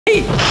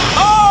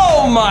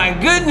Oh my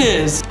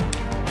goodness!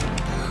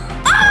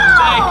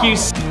 Thank you.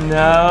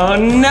 No,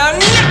 no, no!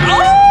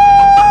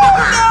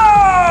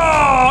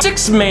 Oh, no!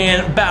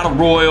 6-man battle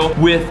royal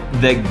with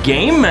the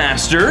Game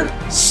Master,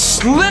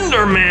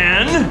 Slender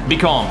Man. Be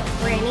calm.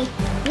 Granny?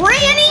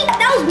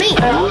 That was me.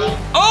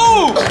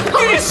 Oh!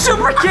 He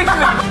super kicked me!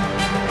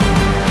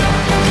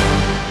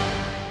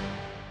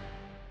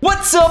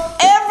 What's up,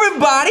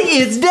 everybody?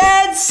 It's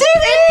Dad City!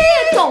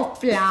 Little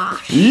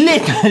Flash.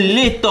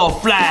 Little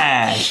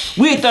Flash.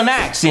 With an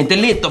accent, a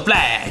Little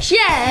Flash.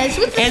 Yes,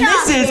 with the And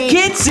this is topic.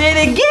 Kid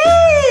City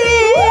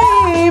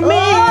Gaming.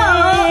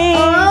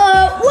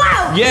 Wow.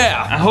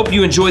 Yeah, I hope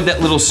you enjoyed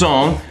that little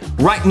song.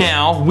 Right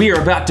now, we are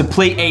about to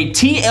play a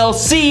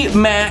TLC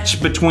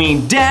match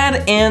between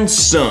dad and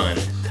son.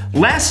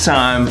 Last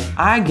time,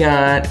 I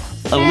got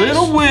a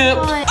little whipped.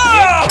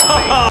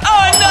 Oh,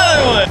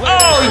 another one.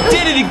 Oh, he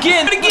did it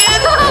again.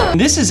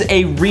 This is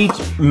a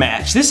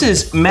rematch. This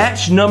is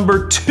match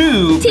number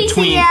 2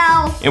 between,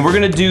 TCL. and we're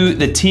gonna do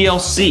the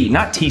TLC,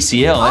 not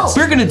TCL.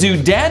 We're gonna do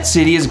Dad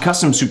City as a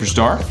custom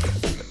superstar,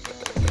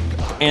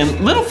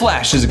 and Little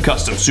Flash is a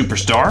custom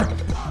superstar.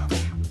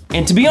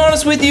 And to be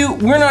honest with you,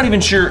 we're not even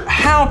sure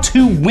how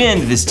to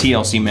win this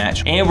TLC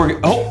match. And we're,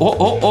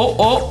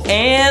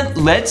 and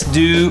let's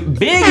do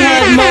Big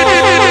Head mode.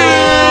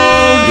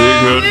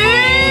 Big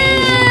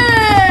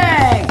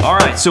Head mode. All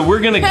right, so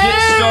we're gonna get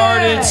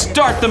started,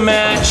 start the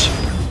match.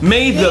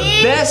 May the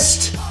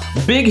best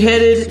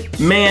big-headed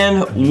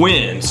man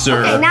win,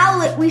 sir. Okay,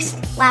 now we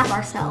slap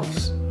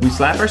ourselves. We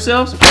slap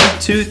ourselves? 1,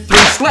 2, 3,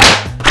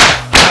 slap.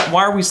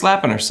 Why are we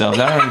slapping ourselves?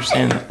 I don't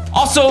understand that.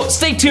 Also,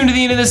 stay tuned to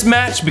the end of this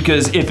match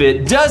because if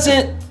it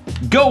doesn't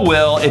go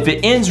well, if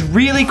it ends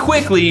really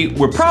quickly,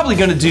 we're probably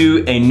gonna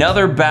do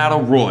another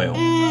battle royal.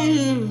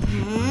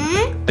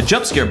 A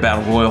jump scare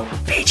battle royal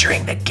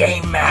featuring the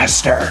Game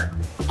Master.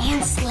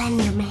 And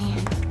Slender Man.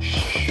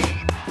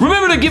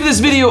 Remember to give this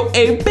video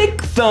a big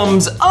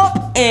thumbs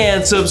up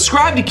and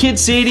subscribe to Kid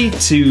City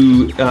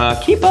to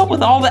keep up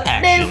with all the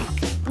action.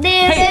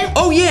 Hey,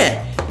 oh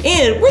yeah.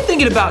 And we're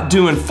thinking about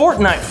doing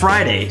Fortnite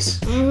Fridays.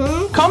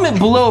 Comment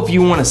below if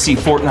you want to see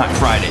Fortnite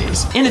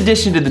Fridays, in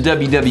addition to the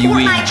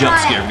WWE jump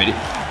scare video.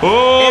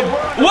 Oh,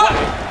 what?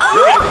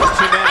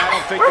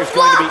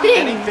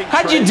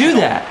 How'd you do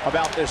that?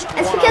 It's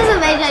because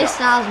of AJ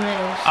Styles'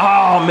 moves.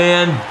 Oh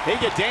man. They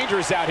get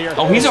dangerous out here.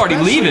 Oh, he's already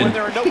leaving.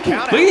 Look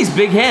at these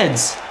big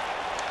heads.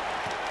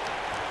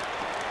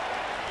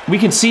 We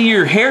can see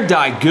your hair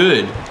dye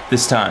good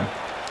this time.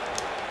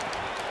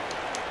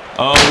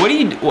 Oh,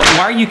 why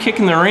are you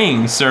kicking the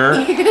ring,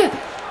 sir?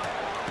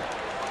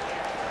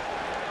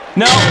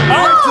 No!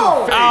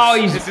 Oh, oh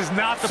he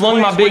flung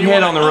my big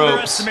head on the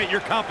ropes.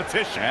 Your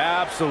competition.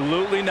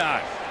 Absolutely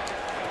not.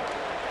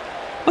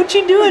 What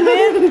you doing,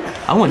 man?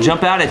 I want to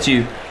jump out at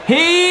you.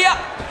 Hey!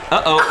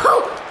 Uh-oh.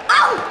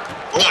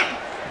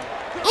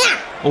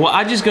 Well,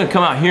 I'm just gonna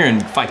come out here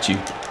and fight you.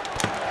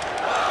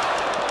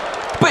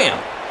 Bam!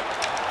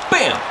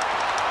 Bam!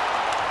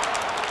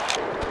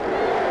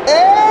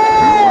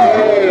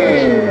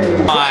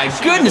 My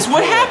goodness,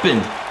 what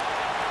happened?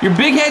 Your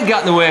big head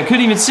got in the way, I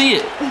couldn't even see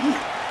it.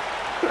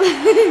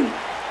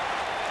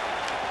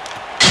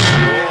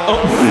 Oh.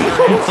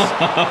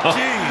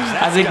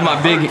 I think my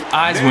big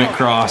eyes went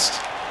crossed.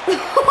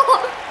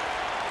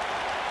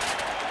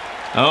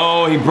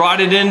 Oh, he brought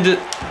it into...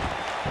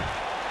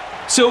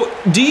 So,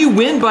 do you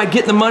win by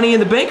getting the money in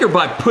the bank or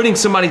by putting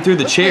somebody through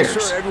the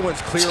chairs?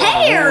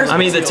 Chairs! I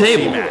mean the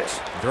table.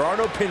 There are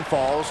no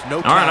pinfalls, no.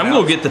 All right, I'm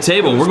gonna get the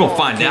table. We're gonna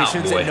find out,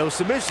 boy. No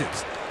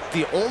submissions.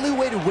 The only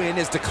way to win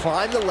is to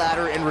climb the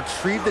ladder and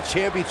retrieve the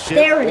championship.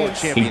 There it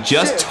is. He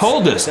just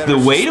told us the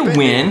way to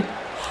win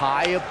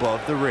high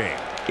above the ring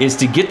is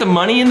to get the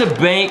money in the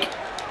bank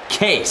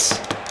case.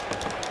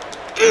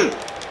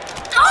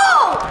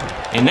 Oh!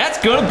 And that's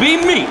gonna be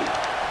me.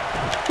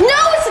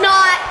 No, it's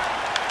not.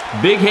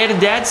 Big-headed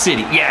Dad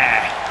City,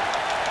 yeah.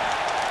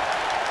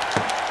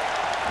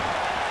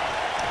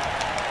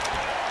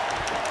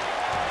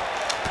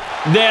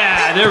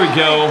 There we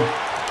go.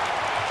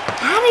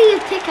 How do you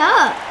pick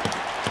up?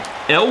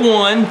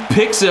 L1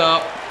 picks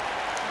up,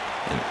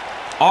 and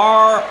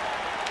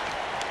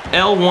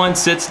L1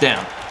 sits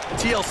down.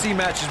 TLC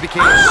matches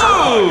became so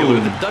popular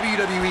that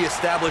WWE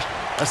established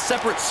a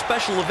separate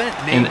special event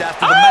named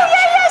after the match.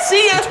 Yeah,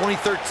 see ya. In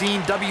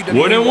 2013, WWE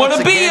Wouldn't once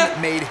wanna be again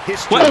ya. made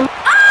history. What?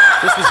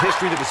 This was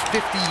history that was 50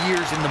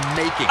 years in the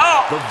making.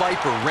 The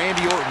Viper,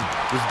 Randy Orton,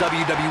 was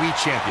WWE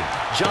champion.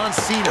 John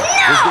Cena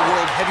was the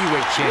World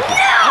Heavyweight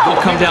champion. We'll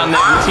come down there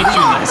and teach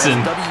you a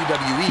lesson.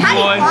 WWE How do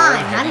you World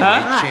climb?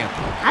 Heavyweight champion.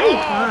 How do you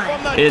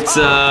climb? It's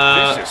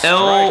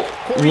L1.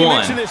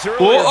 Right.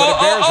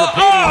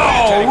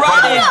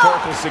 Right.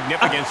 Historical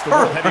significance. The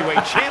World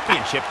Heavyweight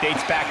Championship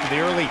dates back to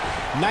the early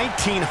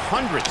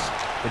 1900s.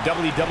 The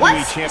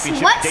WWE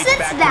Championship dates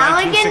back to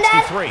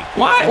 1963.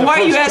 Why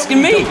are you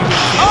asking me?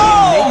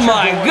 Oh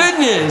my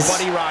goodness!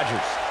 Buddy Rogers.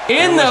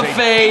 In the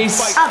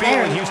face.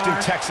 In Houston,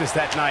 Texas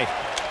that night.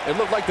 It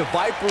looked like the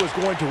Viper was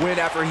going to win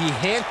after he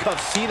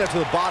handcuffed Cena to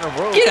the bottom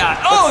rope. Get out.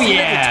 But Oh, Cena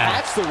yeah.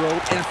 detached the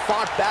rope and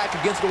fought back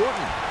against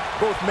Orton.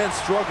 Both men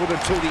struggled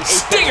until the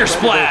Stinger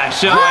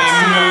splash. Oh,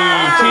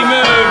 he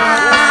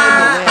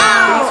moved.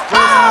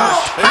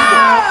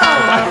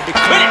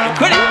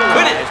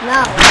 Quit it.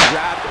 No. He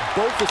grabbed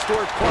both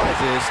historic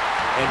prizes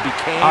and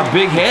became Our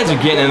big heads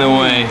are getting in the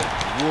way.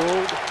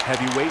 World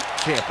Heavyweight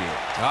Champion.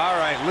 All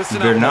right, listen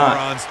You better up, not.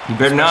 morons. You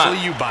better not.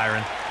 Especially you,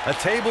 Byron. A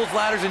tables,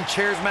 ladders, and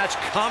chairs match,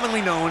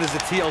 commonly known as a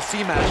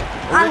TLC match,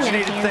 I'm gonna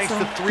originated thanks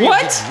to cancel. 3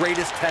 What? of the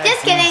greatest tag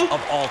Just teams kidding.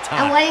 of all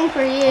time. I'm waiting for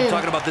you. I'm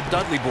talking about the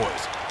Dudley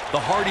Boys, the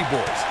Hardy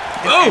Boys,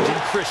 and Oh. Edge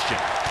and Christian.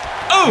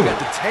 Oh. You got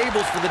the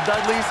tables for the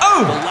Dudleys,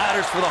 Oh. the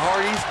ladders for the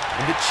Hardys,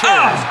 and the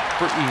chairs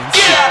for Ian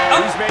Get Stewart. out.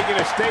 He's making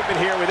a statement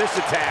here with this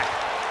attack.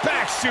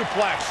 Back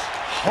suplex.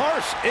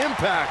 Harsh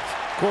impact.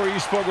 Corey, you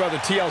spoke about the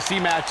TLC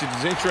match. It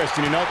is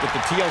interesting to note that the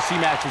TLC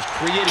match was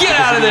created. Get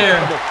because out of there.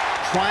 the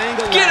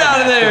triangle Get ladder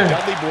out of match there. the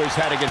Dudley Boys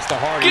had against the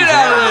Hardys. Get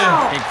out of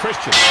there. And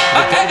Christian.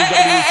 The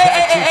WWE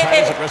Tag Team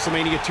titles at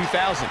WrestleMania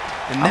 2000.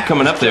 And I'm that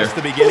coming was up there. just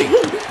the beginning.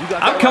 You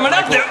got I'm that coming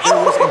right, up there. Michael.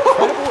 There was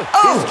incredible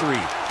Oh. history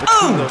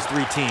between those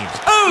three teams.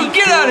 Oh,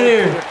 get out of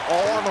here. Put it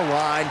all on the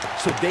line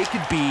so they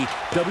could be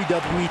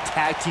WWE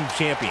Tag Team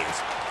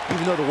Champions.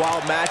 Even though the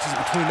wild matches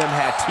between them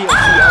had TLC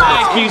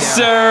Thank you,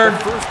 sir. The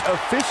first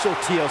official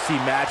TLC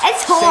match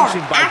It's hard,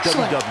 sanctioned by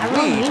actually. I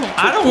really mean it.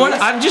 I don't want.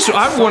 I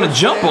want to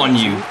jump on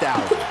you.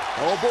 2000.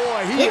 Oh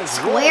boy, he Get is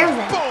square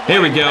rolling. then.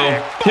 Here we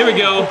go. Here we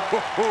go.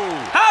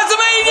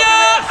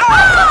 Hazamania!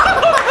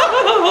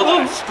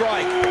 What a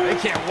strike. They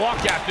can't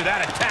walk after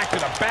that attack to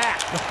the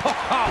back.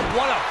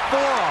 What a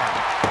forearm.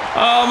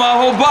 Oh, my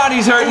whole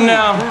body's hurting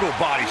now. Brutal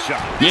body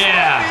shot.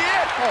 Yeah.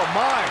 Oh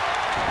my.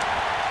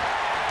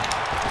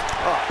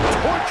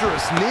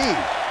 Torturous knee.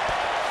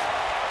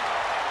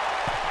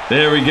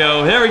 There we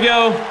go. Here we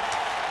go.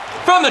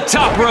 From the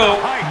top rope,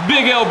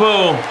 big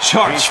elbow,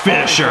 charge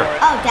finisher.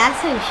 Oh,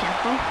 that's who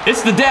shuffle.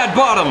 It's the dad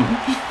bottom.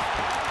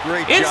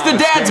 Great It's job the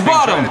dad's escaping,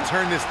 bottom. trying to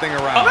turn this thing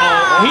around.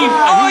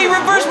 He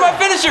reversed my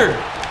finisher.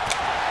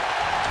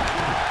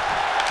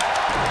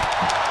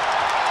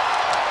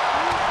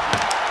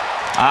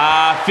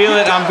 I feel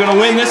it. I'm gonna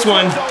win this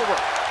one.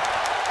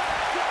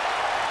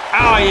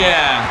 Oh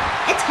yeah.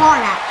 It's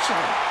hard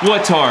actually.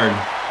 What's hard?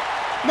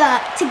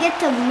 To get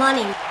the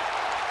money.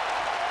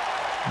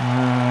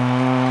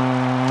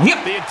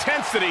 Yep. The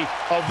intensity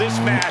of this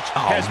match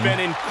has been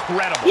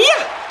incredible.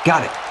 Yeah.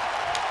 Got it.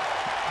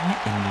 What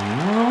in the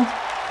world?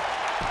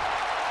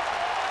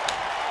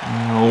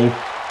 No.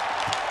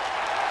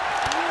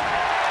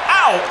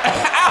 Ow!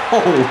 Ow!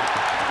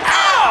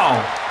 Ow!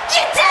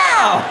 Get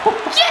down!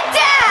 Get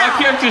down! My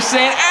character's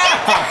saying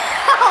ow!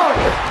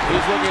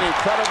 He's looking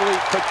incredibly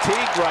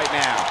fatigued right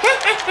now.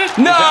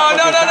 No,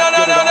 no, no, no,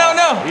 no, no, no,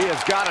 no! He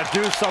has got to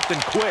do something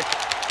quick.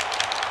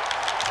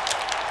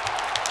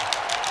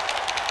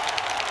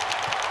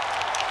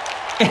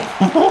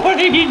 What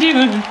are you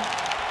doing?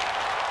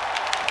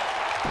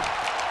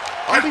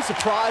 I'll be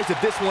surprised if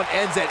this one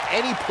ends at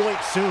any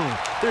point soon.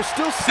 There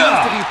still seems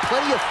to be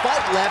plenty of fight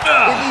left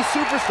in these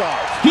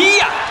superstars.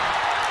 Yeah!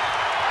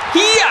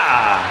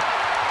 Yeah!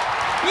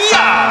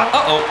 Yeah!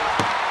 Uh-oh.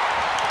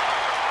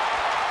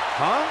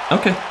 Huh?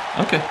 Okay,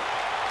 okay.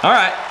 All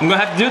right, I'm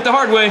gonna have to do it the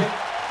hard way.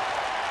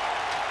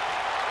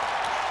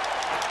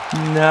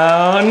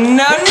 No,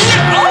 no,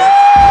 no! Oh!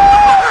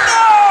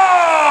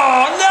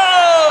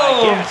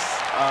 No! No! Yes.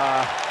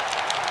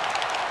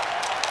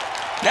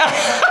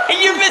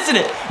 You're missing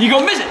it. You're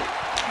gonna miss it.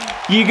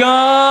 You're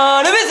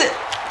gonna miss it.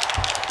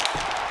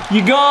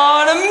 You're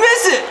gonna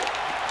miss it.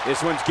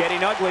 This one's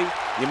getting ugly.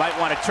 You might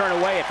want to turn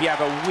away if you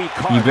have a weak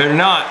heart. You better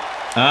not.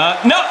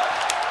 No.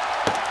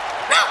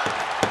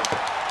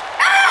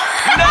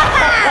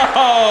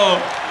 No.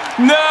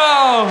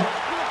 No.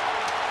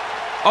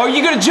 Are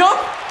you gonna jump?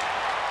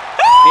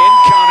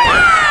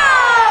 Incoming.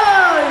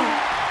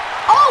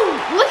 Oh,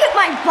 look at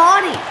my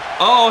body.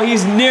 Oh,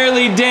 he's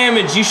nearly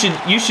damaged. You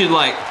should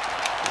like,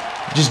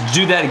 just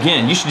do that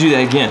again. You should do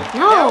that again.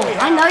 No,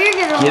 I know you're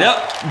gonna. Get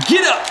up.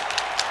 Get up.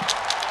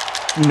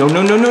 No,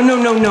 no, no, no, no,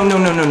 no, no, no,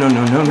 no, no, no,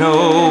 no, no, no.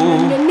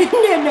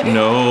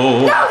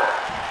 No.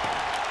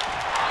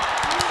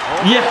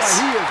 Yes.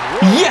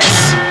 Yes.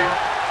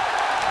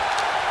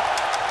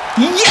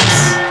 Yes.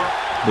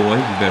 Boy,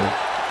 you better.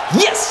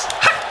 Yes.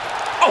 Ha.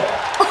 Oh.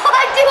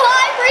 I do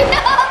hybrid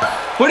now.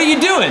 What are you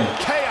doing?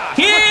 Chaos.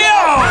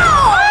 Yeah.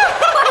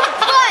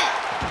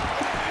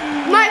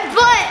 My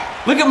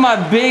butt. Look at my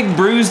big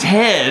bruised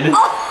head.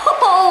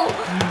 Oh.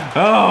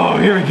 Oh,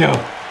 here we go.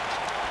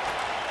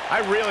 I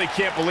really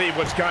can't believe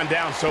what's gone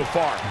down so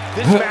far.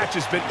 This match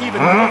has been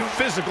even more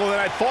physical than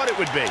I thought it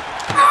would be.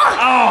 Oh.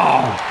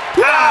 Ow.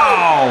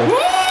 No.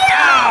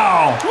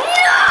 Ow. No.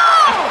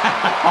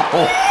 Ow.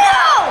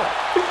 No.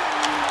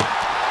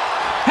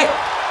 Hey.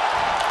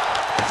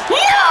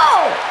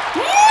 No.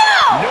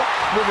 No. Nope,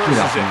 Get reverses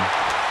off it. me.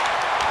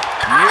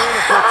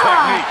 Beautiful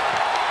technique.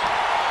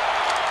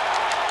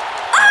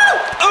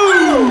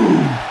 Ooh.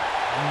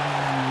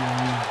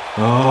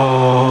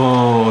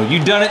 Oh,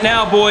 you done it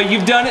now, boy.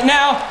 You've done it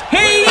now.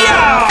 Hey, yeah.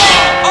 Yeah!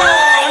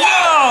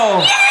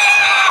 Oh, no!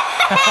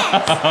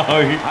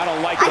 I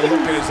don't like the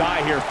look in his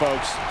eye here,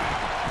 folks.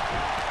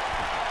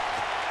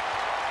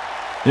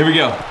 Here we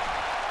go.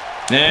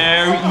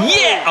 There,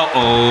 yeah!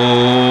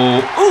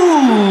 Uh-oh.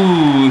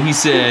 Ooh, he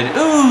said,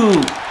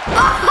 ooh.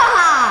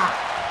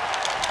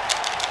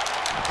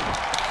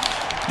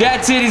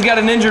 That's it, he's got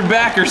an injured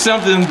back or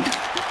something.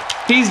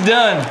 He's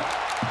done.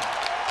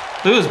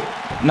 Those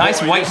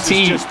nice white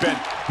tee. This has just been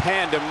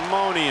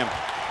pandemonium.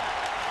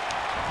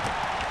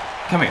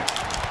 Come here.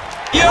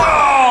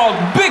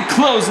 Yo, big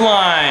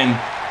clothesline.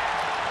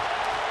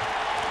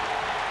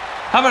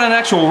 How about an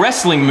actual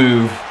wrestling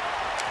move?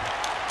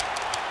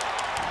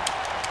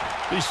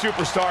 These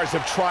superstars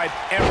have tried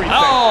everything.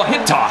 Oh,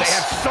 hip toss. They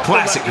have something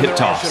Classic left in hip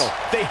their toss. arsenal.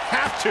 They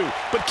have to,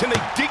 but can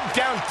they dig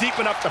down deep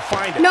enough to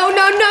find it? No.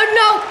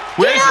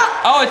 Where is it?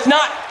 Oh, it's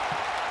not.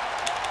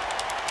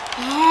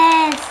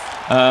 Yes.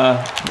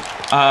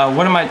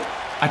 What am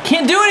I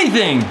can't do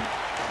anything.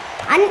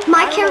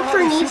 My character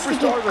needs to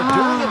get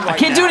I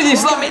can't do anything.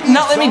 Just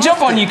not let me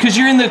jump on you because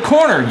you're in the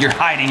corner. You're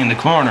hiding in the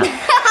corner.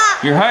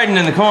 You're hiding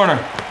in the corner.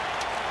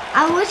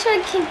 I wish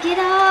I could get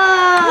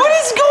up. What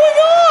is going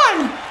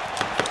on?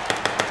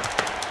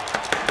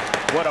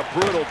 What a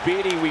brutal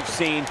beating we've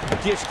seen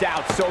dished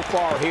out so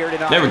far here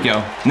tonight. There we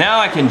go. Now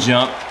I can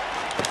jump.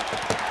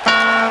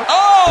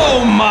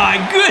 Oh my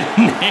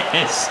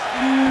goodness!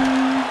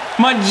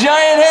 My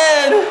giant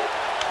head.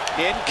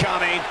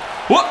 Incoming.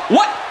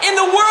 What in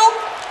the world?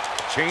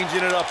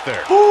 Changing it up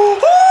there. Up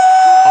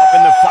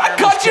in the I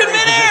caught you in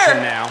midair.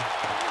 Now.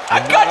 I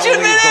caught you in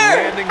Not only is the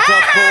midair. landing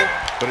tough pull,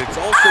 but it's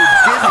also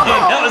dizzy.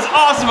 That was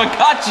awesome. I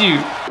caught you.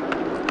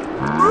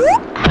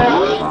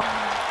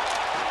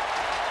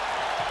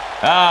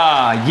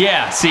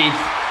 Yeah. See.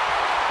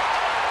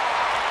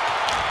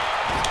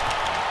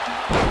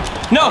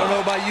 No. I don't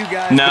know about you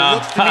guys,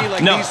 No. but it looks to me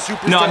like No. these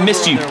superstars No, I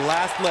missed are you. on their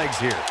last legs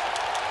here.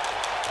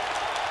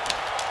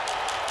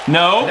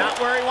 No. Not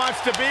where he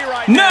wants to be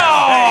right No.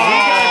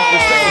 now. The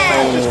singles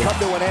match has come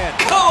to an end.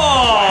 Come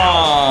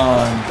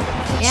on.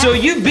 So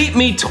you beat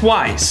me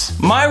twice.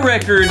 My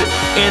record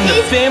in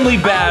the family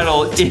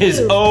battle is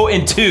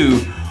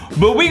 0-2.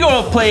 But we're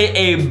gonna play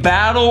a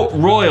battle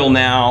royal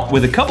now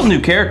with a couple new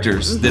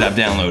characters that I've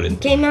downloaded.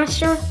 Game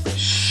Master.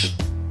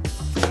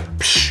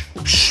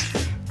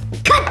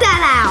 Cut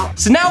that out.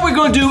 So now we're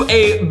gonna do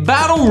a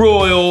battle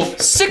royal,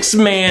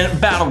 6-man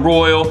battle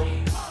royal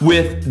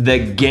with the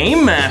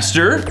Game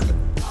Master,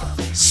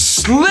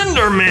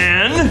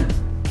 Slenderman.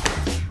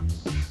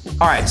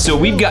 All right, so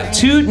we've got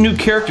 2 new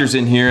characters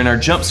in here in our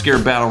jump scare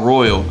battle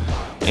royal.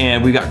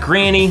 And we've got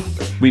Granny,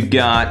 we've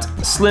got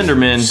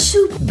Slenderman.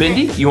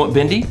 Bendy, you want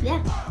Bendy?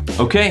 Yeah.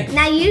 Okay.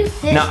 Now you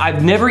Now,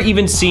 I've never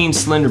even seen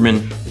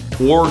Slenderman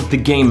or the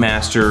Game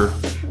Master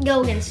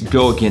go against.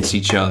 go against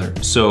each other.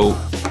 So,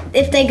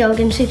 If they go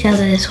against each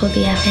other, this will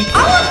be epic.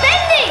 I want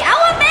Bendy.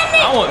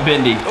 I want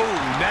Bendy. Oh,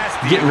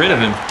 nasty. Getting rid of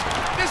him.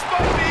 This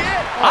might be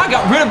it. I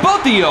got rid of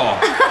both of y'all.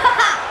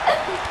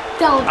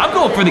 Don't. I'm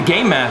going for the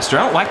Game Master.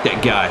 I don't like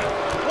that guy.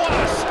 What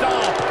a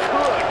stomp.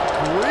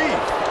 Good grief.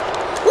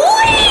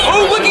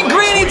 Oh, look at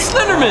Granny and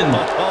Slenderman.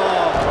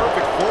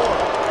 Perfect form.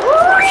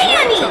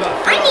 Granny!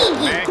 I need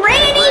you,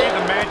 Granny!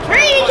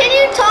 Granny, can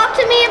you talk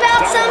to me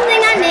about something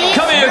I need?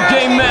 Come here,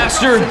 Game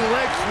Master.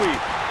 Leg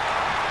sweep.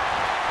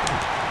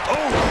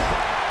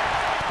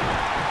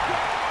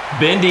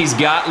 Bendy's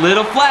got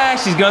little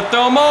flash. He's gonna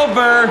throw him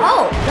over.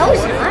 Oh, no,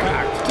 he's not.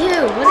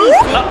 Dude, what are you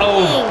thinking?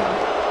 Uh-oh.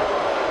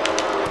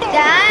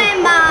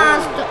 Game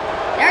Master.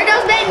 There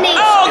goes Bendy.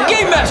 Oh,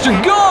 Game Master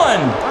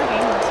gone.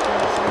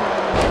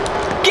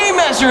 Game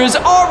Master is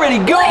already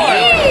gone.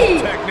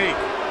 Hey! Technique.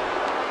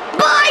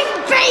 Bye,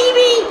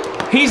 baby!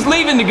 He's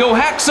leaving to go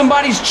hack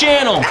somebody's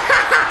channel.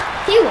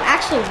 He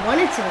actually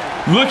wanted to.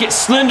 Look at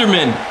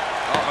Slenderman.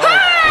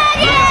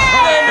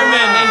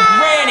 Slenderman and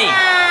Granny.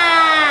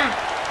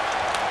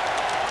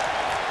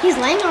 He's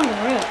laying on the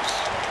ropes.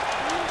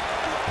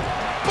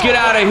 Get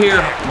out of here,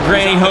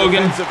 Granny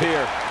Hogan. Defensive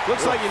here.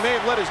 Looks like he may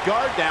have let his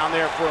guard down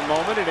there for a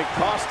moment, and it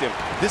cost him.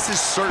 This is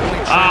certainly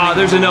Ah,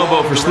 there's an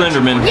elbow for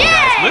Slenderman. Yeah!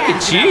 Look at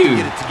Get you.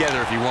 it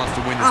together if he wants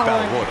to win this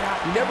battle royal.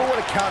 You never want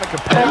to count a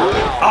competitor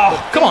out.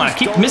 Oh, come on, I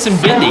keep missing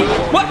Bendy.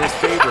 What? In his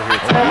favor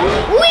here tonight.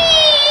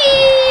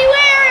 Whee!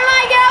 Where am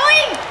I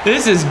going?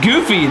 This is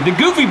Goofy, the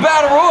Goofy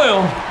Battle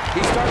Royal.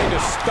 He's starting to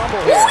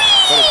stumble here, but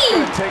it's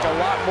going to take a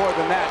lot more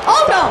than that to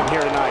Oh, stop no. him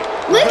here tonight.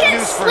 Look Good at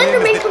news for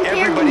him Slenderman is that compared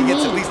to everybody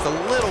gets at me. least a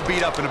little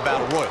beat up in a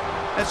battle royal.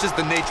 That's just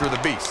the nature of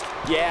the beast.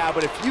 Yeah,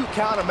 but if you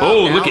count him out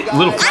Oh, now, look at guys,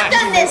 little I've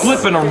done this.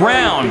 Flash flipping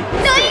around.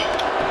 Doink.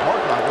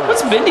 mark my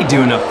words. What's Bendy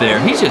doing up there?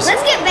 He's just.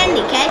 Let's get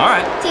Bendy, okay? All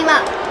right. Team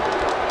up.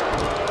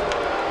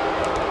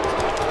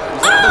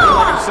 He's not looking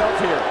like himself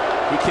here.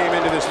 He came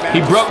into this match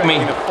He broke me.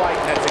 expecting to fight,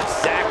 and that's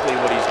exactly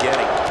what he's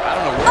getting. I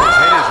don't know where his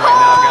head is right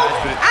now, guys,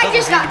 but it I doesn't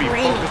just seem got to be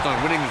brainy. focused on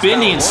winning this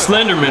Bendy and battle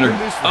Slenderman are.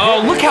 Oh,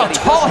 look how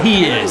tall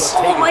he is.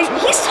 Oh my,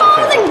 he's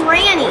taller than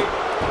Granny.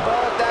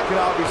 But that could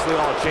obviously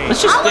all change.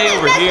 Let's just I stay wanna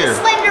over mess with here.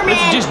 Slenderman.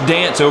 Let's just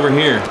dance over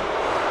here.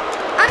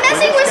 I'm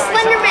messing with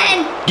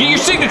Slenderman. Get your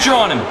signature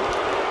on him.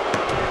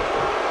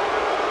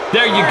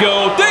 There you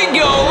go. There you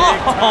go.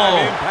 Oh.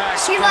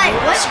 She's like,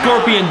 what?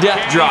 Scorpion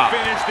death drop.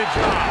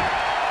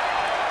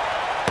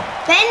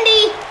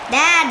 Bendy.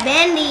 Dad,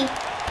 Bendy.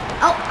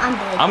 Oh, I'm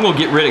dead. I'm gonna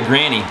get rid of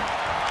Granny.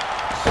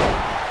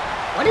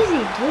 What is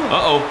he doing?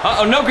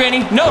 Uh-oh, no, Granny,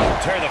 no!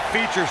 Tear the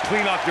features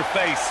clean off your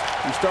face.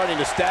 He's starting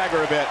to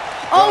stagger a bit.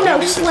 Oh no,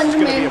 There's Slender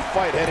going to be Man. a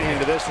fight heading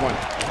into this one.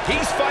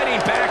 He's fighting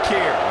back here.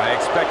 I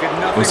expected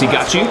nothing. Was he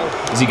got you?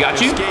 Has he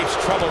got you? Escapes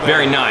trouble there.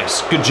 Very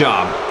nice, good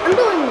job. I'm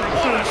doing my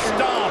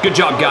finisher. Good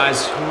job,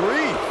 guys.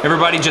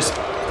 Everybody just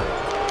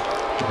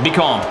be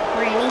calm.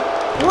 Granny.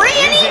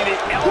 Granny!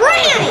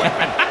 Granny!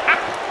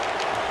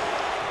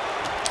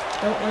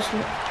 Don't listen.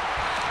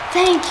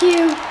 Thank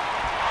you.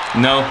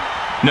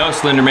 No,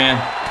 Slender Man.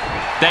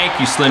 Thank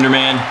you, Slender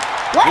Man.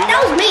 What? That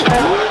was me.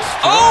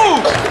 Oh!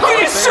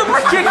 You just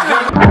super kicked me!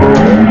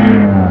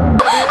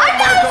 I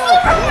got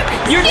super.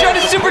 You're trying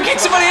to super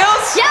kick somebody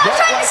else? Yeah, I'm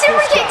trying to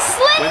super kick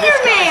Slender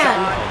Man.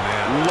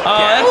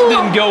 Oh, that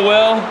didn't go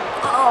well.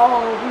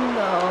 Oh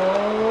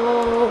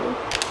no.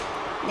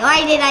 No,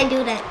 I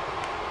do that.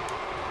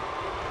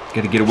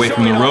 Gotta get away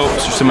from the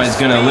ropes or somebody's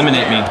gonna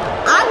eliminate me.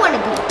 I want to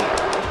be there.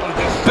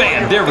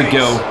 Bam, there we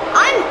go.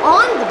 I'm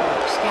on the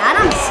ropes, Dad.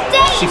 I'm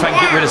staying. See if I can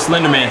get rid of down.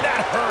 Slender Man.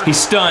 He's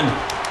stunned.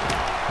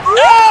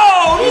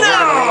 Oh,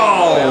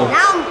 no!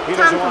 Now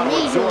time for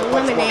me to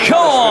eliminate.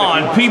 Come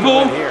on,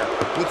 people.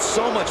 With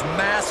so much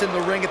mass in the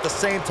ring at the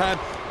same time,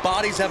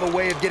 bodies have a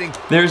way of getting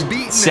There's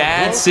beaten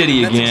Sad and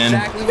City broken. again.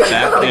 That's exactly what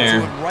Back they're there.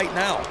 doing right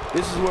now.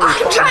 This is where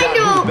I'm trying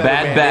to.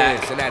 Bad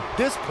back. And at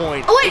this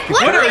point, Oh, wait,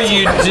 What are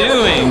you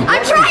doing?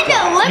 I'm trying to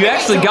eliminate. You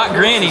actually got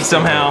Granny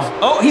somehow.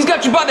 Oh, he's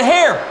got you by the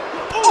hair.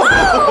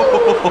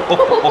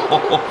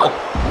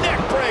 neck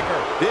breaker.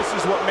 This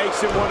is what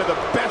makes him one of the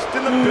best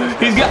in the business.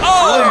 He's got,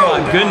 oh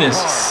my goodness.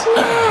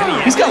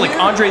 He's got like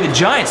Andre the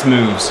Giant's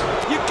moves.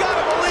 You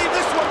gotta believe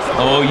this one's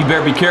over. Oh, you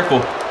better be careful.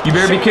 You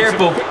better be Showing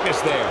some careful.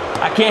 quickness there.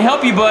 I can't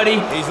help you, buddy.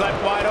 He's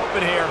left wide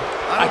open here.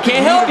 I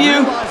can't help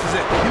you. He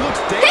looks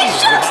He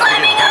dangerous. should have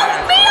let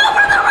me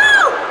over the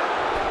rope.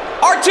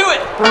 R to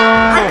it.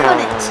 I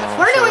couldn't.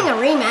 We're doing a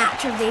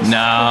rematch of these.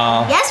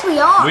 No. Yes, we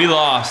are. We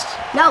lost.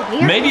 No, we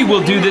are. Maybe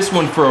we'll do this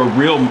one for a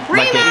real,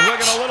 like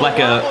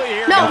a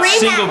No, a rematch.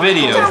 single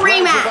video. It's a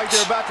rematch.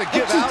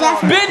 It's a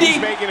definite. Bendy.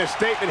 He's making a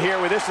statement here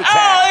with this Oh,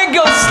 attack. there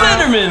goes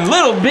Slenderman.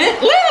 Little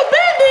Bendy.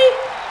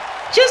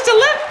 Just a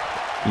little.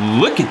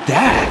 Look at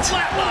that.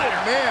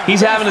 Man.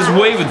 He's having his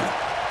way with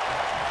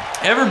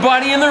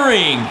everybody in the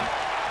ring.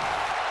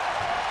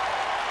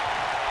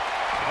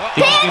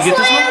 Think he's gonna get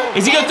this one?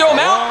 Is he gonna throw him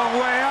out? Long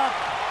way up.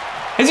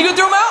 Is he gonna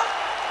throw him out?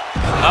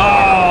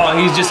 Oh,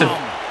 he's just a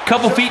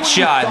couple feet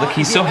shy. Look,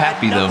 he's so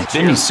happy though.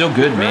 Bendy's so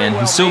good, man.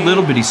 He's so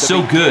little, but he's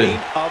so good.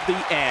 Of the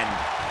end.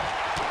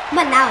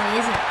 But now he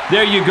isn't.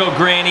 There you go,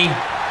 Granny.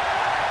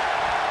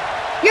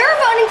 You're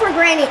voting for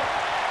Granny.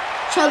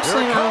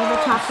 Chokeslam over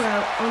the top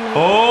rope.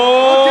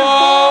 Oh!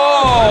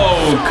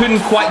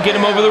 Couldn't quite get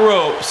him over the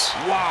ropes.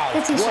 Wow,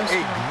 That's so what a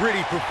strong.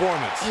 gritty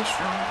performance. He's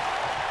strong.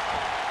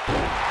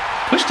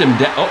 Pushed him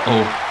down.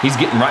 Uh-oh, he's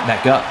getting right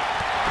back up.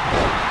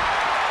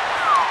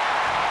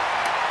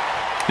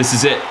 This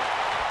is it.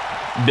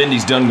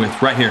 Bendy's done with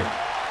right here.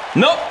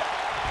 Nope.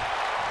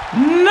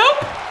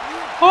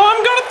 Oh,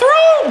 I'm gonna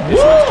throw.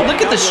 Whoa,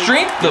 look at the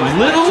strength of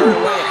little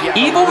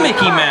evil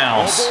Mickey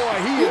Mouse.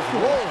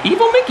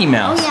 Evil Mickey Oh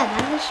Mouse. yeah,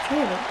 that is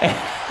true.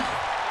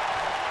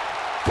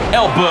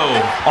 Elbow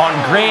on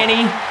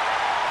Granny.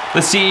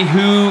 Let's see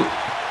who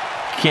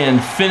can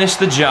finish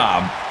the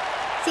job.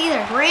 It's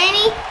either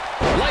Granny.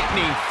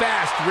 Lightning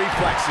fast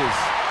reflexes.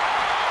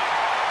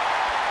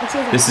 It's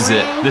either This is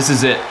it. Granny. This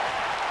is it.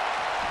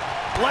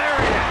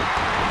 Lariat.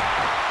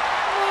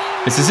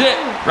 This is it.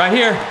 Right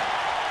here.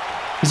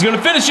 He's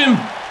gonna finish him.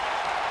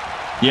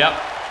 Yep.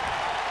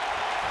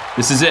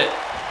 This is it.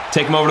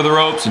 Take him over to the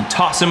ropes and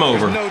toss him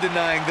over. There's no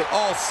denying that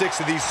all 6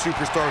 of these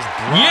superstars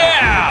brought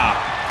Yeah!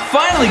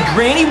 Finally,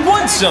 Granny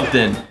won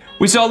something.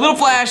 We saw Little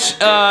Flash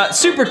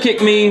super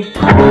kick me.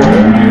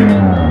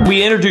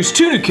 We introduced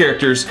 2 new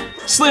characters.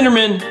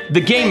 Slenderman,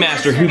 the Game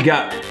Master, who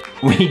got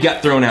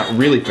thrown out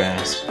really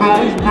fast.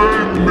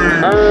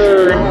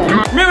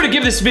 Remember to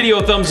give this video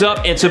a thumbs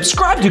up and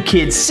subscribe to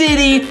Kid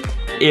City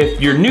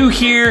if you're new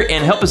here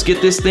and help us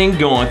get this thing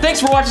going. Thanks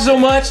for watching so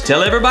much.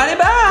 Tell everybody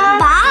bye. Bye.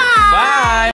 Bye.